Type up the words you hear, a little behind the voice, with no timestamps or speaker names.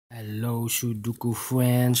Hello Sudoku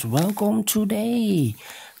friends, welcome today.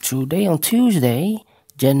 Today on Tuesday,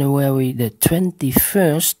 January the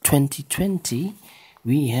 21st, 2020,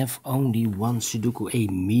 we have only one Sudoku, a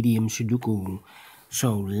medium Sudoku.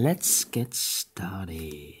 So let's get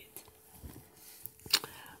started.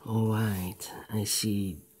 Alright, I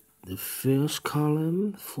see the first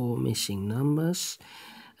column, 4 missing numbers,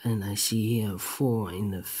 and I see here 4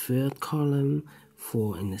 in the third column,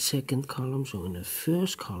 4 in the second column. So in the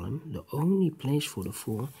first column, the only place for the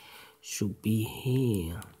 4 should be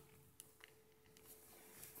here.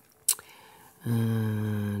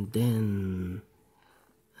 Then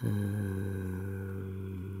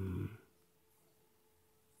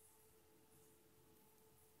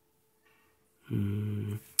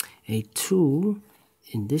a 2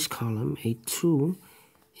 in this column, a 2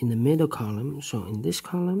 in the middle column. So in this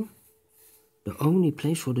column, the only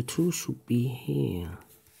place for the 2 should be here.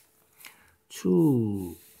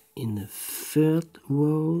 2 in the third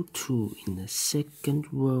row, 2 in the second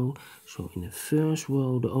row. So in the first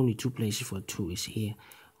row, the only 2 places for 2 is here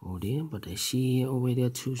or there. But I see here already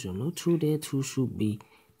 2, so no 2 there, 2 should be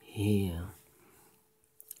here.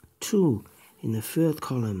 2 in the third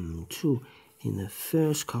column, 2 in the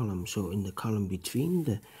first column. So in the column between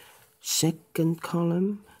the second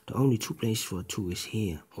column, the only 2 places for 2 is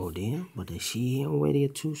here or there. But I see here already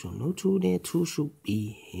 2, so no 2 there, 2 should be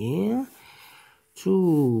here.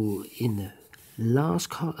 2 in the last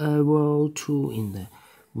row, 2 in the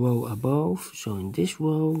row above. So in this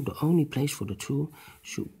row, the only place for the 2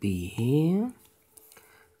 should be here.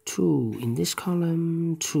 2 in this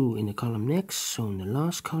column, 2 in the column next. So in the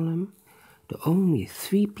last column, the only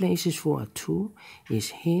 3 places for a 2 is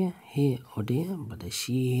here, here or there. But I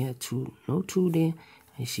see here 2, no 2 there.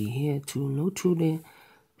 I see here 2, no 2 there.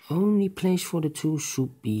 Only place for the 2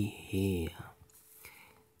 should be here.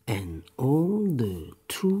 And all the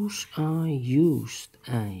 2's are used,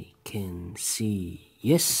 I can see.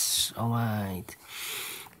 Yes, alright.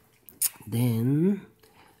 Then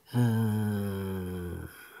a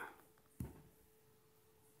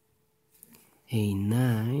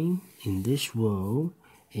 9 in this row,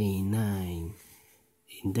 a 9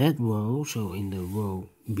 in that row. So in the row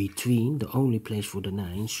between, the only place for the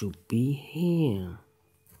 9 should be here.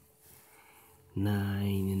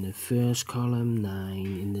 9 in the first column, 9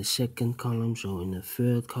 in the second column. So in the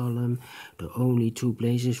third column, the only 2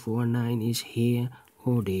 places for a 9 is here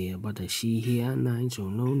or there. But I see here 9, so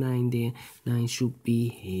no 9 there. 9 should be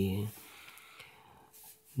here.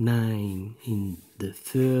 9 in the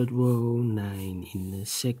third row, 9 in the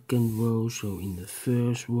second row. So in the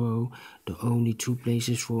first row, the only 2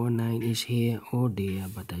 places for a 9 is here or there.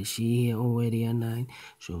 But I see here already a 9,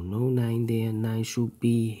 so no 9 there. 9 should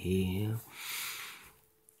be here.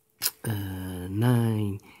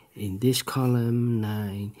 9 in this column,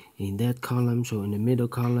 9 in that column. So in the middle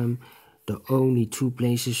column, the only 2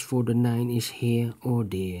 places for the 9 is here or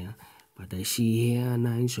there. But I see here a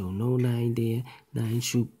 9, so no 9 there. 9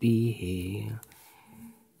 should be here.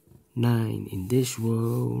 9 in this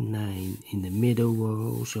row, 9 in the middle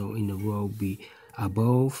row. So in the row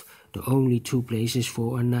above, the only 2 places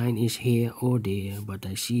for a 9 is here or there. But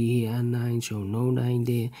I see here a 9, so no 9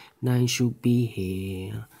 there. 9 should be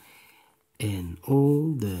here. And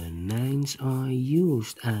all the 9's are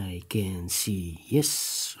used, I can see.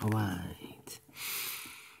 Yes, alright.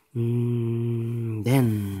 Then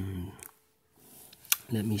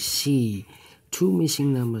let me see. 2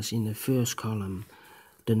 missing numbers in the first column.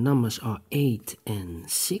 The numbers are 8 and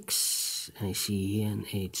 6. I see here an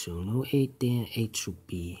 8, so no 8 there. 8 should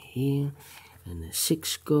be here. And the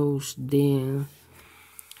 6 goes there.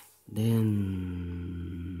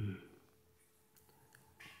 Then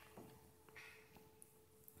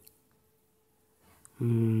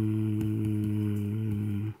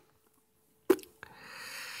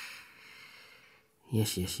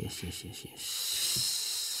yes.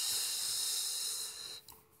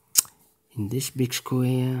 In this big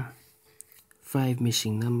square, 5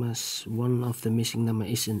 missing numbers. One of the missing number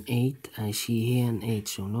is an 8. I see here an 8,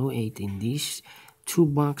 so no 8 in these 2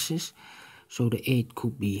 boxes. So the 8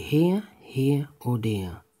 could be here, here or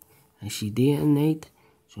there. I see there an 8,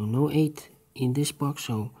 so no 8 in this box.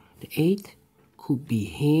 So the 8 could be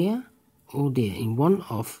here or there in one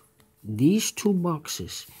of these 2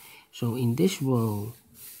 boxes. So in this row,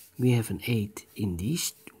 we have an 8 in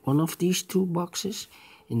one of these 2 boxes.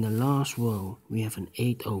 In the last row, we have an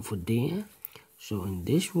 8 over there. So in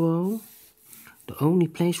this row, the only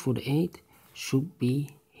place for the 8 should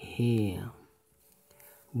be here.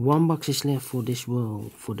 1 box is left for this row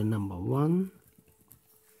for the number 1.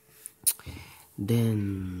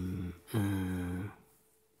 Then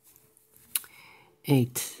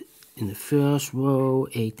 8 in the first row,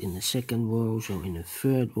 8 in the second row. So in the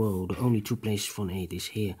third row, the only 2 places for an 8 is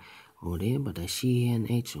here or there. But I see here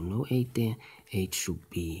an 8, so no 8 there. 8 should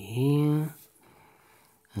be here.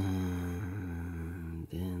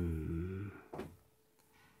 Then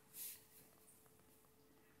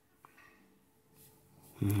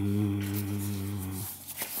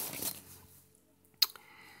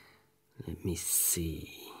let me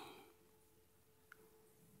see.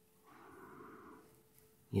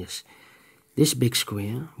 Yes, this big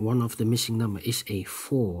square, one of the missing number is a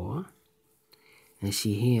 4. I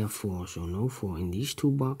see here 4, so no 4 in these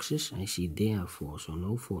 2 boxes. I see there 4, so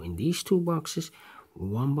no 4 in these 2 boxes.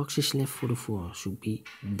 1 box is left for the 4, should be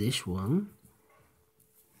this one.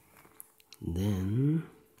 Then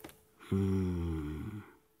 2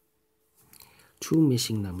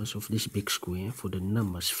 missing numbers of this big square for the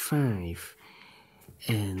numbers 5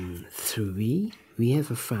 and 3. We have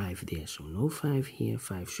a 5 there, so no 5 here.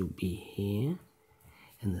 5 should be here.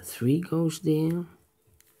 And the 3 goes there.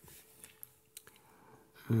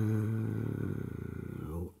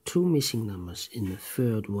 2 missing numbers in the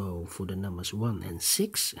third row for the numbers 1 and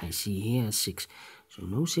 6. I see here 6, so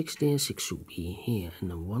no 6 there. 6 should be here,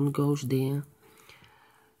 and the 1 goes there.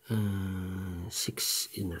 6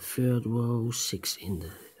 in the third row, 6 in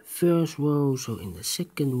the first row. So in the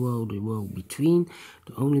second row, the row between,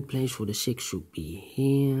 the only place for the 6 should be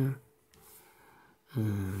here.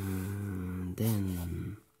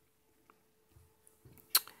 Then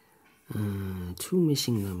 2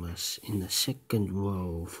 missing numbers in the second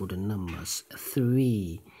row for the numbers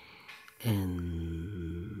 3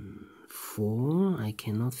 and 4. I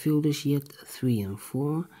cannot fill this yet. 3 and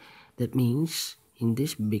 4. That means in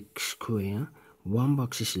this big square, 1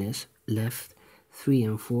 box is left. 3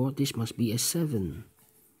 and 4. This must be a 7.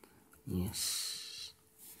 Yes.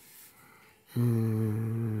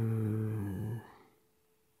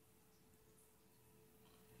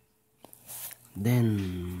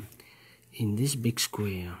 Then in this big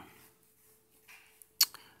square,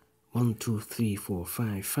 1, 2, 3, 4,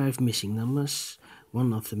 5. 5 missing numbers.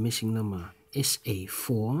 One of the missing number is a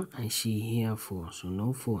 4. I see here 4, so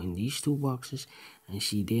no 4 in these 2 boxes. I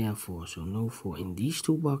see there 4, so no 4 in these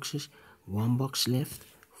 2 boxes. 1 box left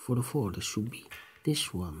for the 4. That should be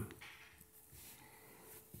this one.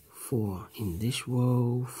 4 in this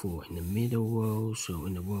row, 4 in the middle row. So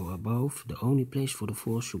in the row above, the only place for the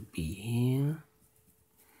 4 should be here.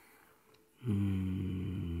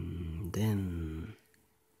 Then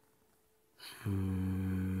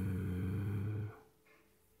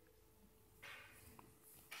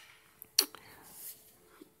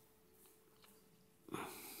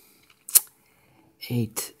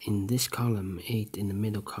 8 in this column, 8 in the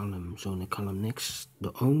middle column. So in the column next,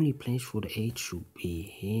 the only place for the 8 should be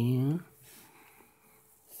here.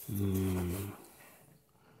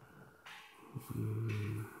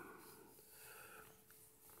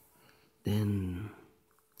 Then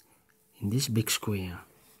in this big square,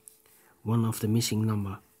 one of the missing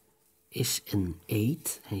number is an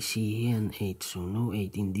 8. I see here an 8, so no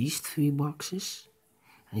 8 in these 3 boxes.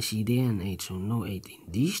 I see there an 8, so no 8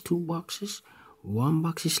 in these 2 boxes. 1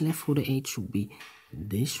 box is left for the 8, should be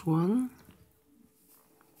this one.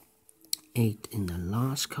 8 in the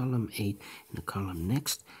last column, 8 in the column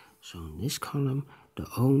next. So in this column, the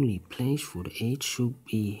only place for the 8 should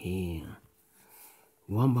be here.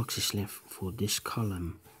 1 box is left for this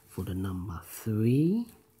column for the number 3.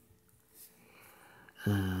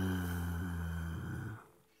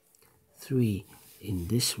 3 in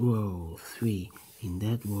this row, 3 in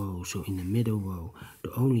that row. So in the middle row,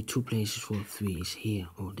 the only 2 places for 3 is here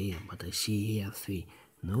or there. But I see here 3.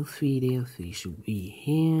 No 3 there. 3 should be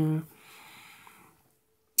here.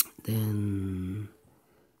 Then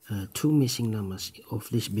 2 missing numbers of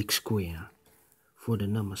this big square for the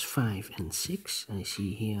numbers 5 and 6. I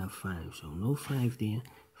see here 5, so no 5 there.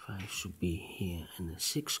 5 should be here, and the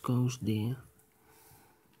 6 goes there.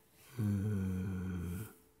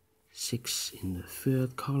 6 in the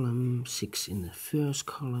third column, 6 in the first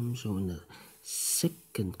column. So in the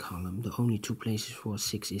second column, the only 2 places for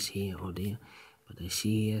 6 is here or there. But I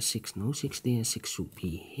see here 6, no 6 there. 6 should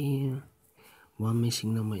be here. 1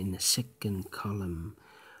 missing number in the second column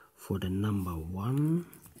for the number 1.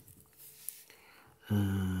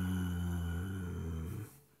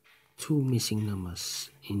 2 missing numbers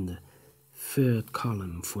in the third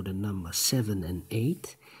column for the number 7 and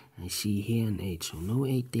 8. I see here an 8, so no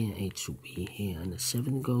 8 there. 8 should be here, and the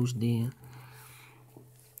 7 goes there.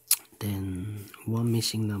 Then 1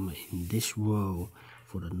 missing number in this row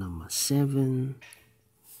for the number 7.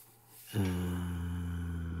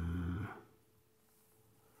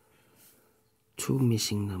 2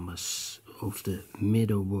 missing numbers of the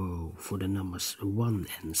middle row for the numbers 1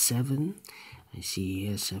 and 7. I see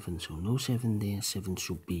here 7, so no 7 there. 7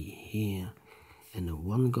 should be here, and a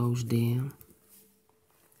 1 goes there.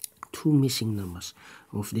 2 missing numbers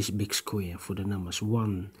of this big square for the numbers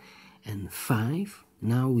 1 and 5.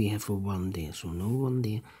 Now we have a 1 there, so no 1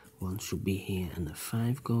 there. 1 should be here, and a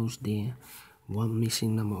 5 goes there. 1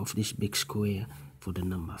 missing number of this big square for the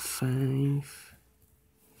number 5.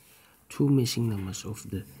 2 missing numbers of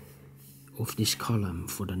this column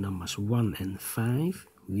for the numbers 1 and 5.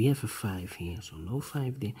 We have a 5 here, so no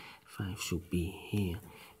 5 there. 5 should be here,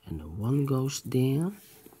 and a 1 goes there.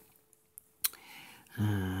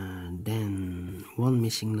 Then 1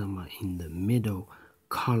 missing number in the middle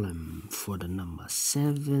column for the number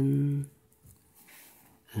 7.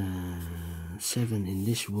 7 in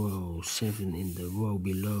this row, 7 in the row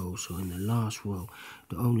below. So in the last row,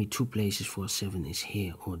 the only 2 places for 7 is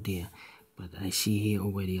here or there. But I see here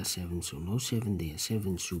already a 7, so no 7 there.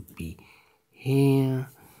 7 should be here.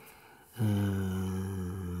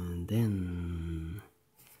 Then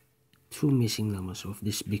 2 missing numbers of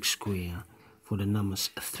this big square for the numbers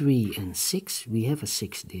 3 and 6. We have a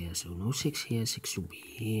 6 there, so no 6 here. 6 should be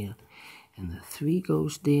here, and the 3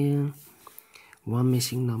 goes there. 1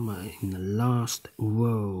 missing number in the last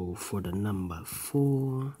row for the number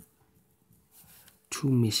 4. 2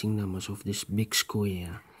 missing numbers of this big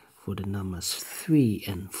square for the numbers 3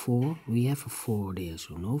 and 4. We have a 4 there,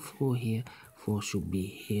 so no 4 here. 4 should be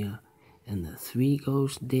here, and the 3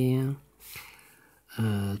 goes there.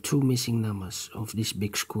 2 missing numbers of this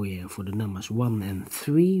big square for the numbers 1 and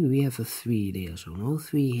 3. We have a 3 there, so no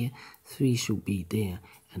 3 here. 3 should be there,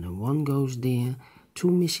 and a 1 goes there. 2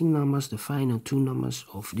 missing numbers, the final 2 numbers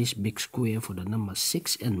of this big square for the numbers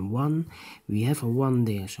 6 and 1. We have a 1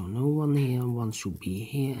 there, so no 1 here. 1 should be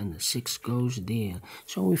here, and the 6 goes there.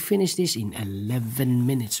 So we finish this in 11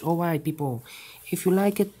 minutes. Alright people, if you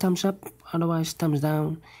like it, thumbs up, otherwise thumbs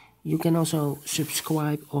down. You can also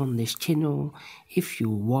subscribe on this channel if you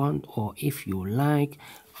want or if you like.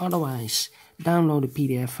 Otherwise, download the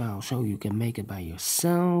PDF file so you can make it by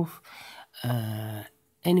yourself.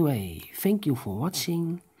 Anyway, thank you for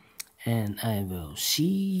watching, and I will see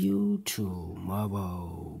you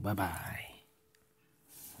tomorrow. Bye bye.